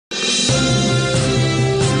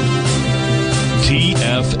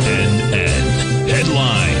TFNN.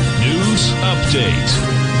 Headline News Update.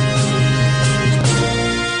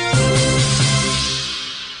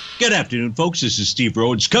 Good afternoon, folks. This is Steve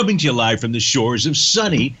Rhodes coming to you live from the shores of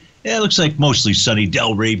sunny, it looks like mostly sunny,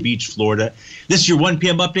 Delray Beach, Florida. This is your 1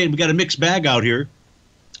 p.m. update. We got a mixed bag out here.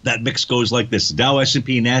 That mix goes like this. The Dow,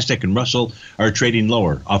 S&P, NASDAQ, and Russell are trading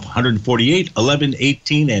lower, off 148, 11,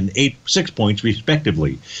 18, and 6 points,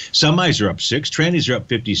 respectively. Semis are up 6. Trannies are up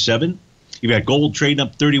 57. You've got gold trading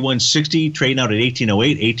up 31.60, trading out at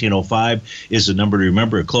 18.08. 18.05 is the number to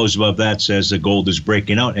remember. A close above that says the gold is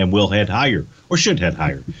breaking out and will head higher, or should head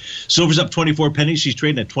higher. Silver's up 24 pennies. She's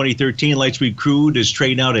trading at 20.13. Light sweet crude is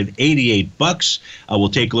trading out at $88. We'll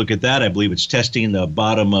take a look at that. I believe it's testing the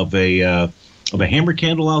bottom of a hammer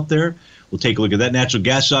candle out there. We'll take a look at that. Natural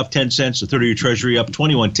gas off 10 cents. The 30-year Treasury up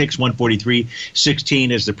 21 ticks.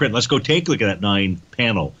 143.16 is the print. Let's go take a look at that 9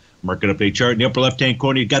 panel market update chart. In the upper left-hand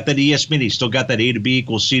corner, you got that ES Mini. Still got that A to B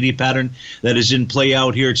equals CD pattern that is in play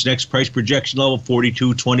out here. Its next price projection level,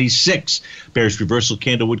 42.26. Bearish reversal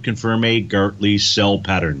candle would confirm a Gartley sell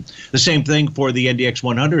pattern. The same thing for the NDX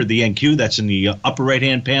 100, the NQ. That's in the upper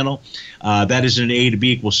right-hand panel. That is an A to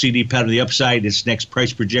B equals CD pattern. The upside, its next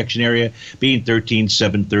price projection area being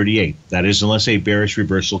 13.738. That is unless a bearish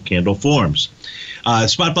reversal candle forms.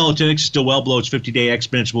 Spot volatility is still well below its 50-day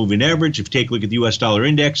exponential moving average. If you take a look at the U.S. dollar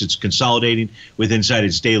index, it's consolidating with inside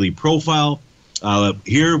its daily profile.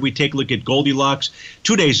 Here we take a look at Goldilocks.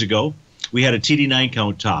 2 days ago, we had a TD9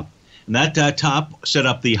 count top. And that top set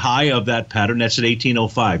up the high of that pattern. That's at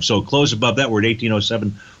 18.05. So close above that, we're at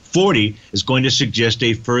 18.07.40 is going to suggest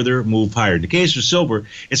a further move higher. In the case of silver,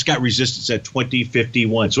 it's got resistance at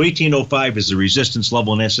 20.51. So 18.05 is the resistance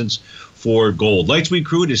level in essence for gold. Light sweet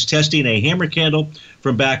crude is testing a hammer candle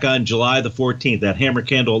from back on July the 14th. That hammer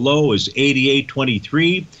candle low is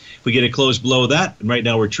 88.23. If we get a close below that, and right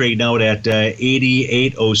now we're trading out at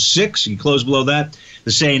 88.06. You close below that.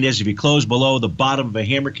 The saying is, if you close below the bottom of a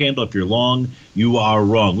hammer candle, if you're long, you are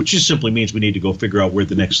wrong, which just simply means we need to go figure out where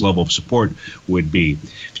the next level of support would be.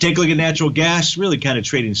 If you take a look at natural gas, really kind of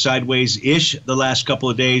trading sideways-ish the last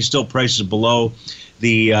couple of days. Still prices below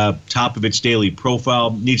the top of its daily profile.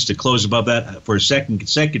 Needs to close above that for a second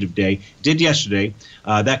consecutive day. Did yesterday.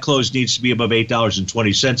 That close needs to be above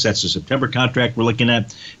 $8.20. That's the September contract we're looking at.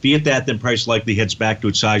 If you get that, then price likely heads back to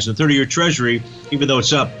its highs. The 30-year Treasury, even though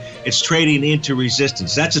it's up, it's trading into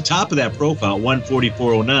resistance. That's the top of that profile,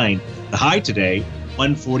 144.09. The high today,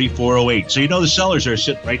 144.08. So you know the sellers are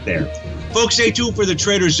sitting right there. Folks, stay tuned for the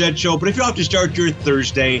Trader Zed Show. But if you have to start your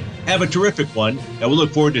Thursday, have a terrific one. And we'll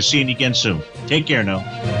look forward to seeing you again soon. Take care now.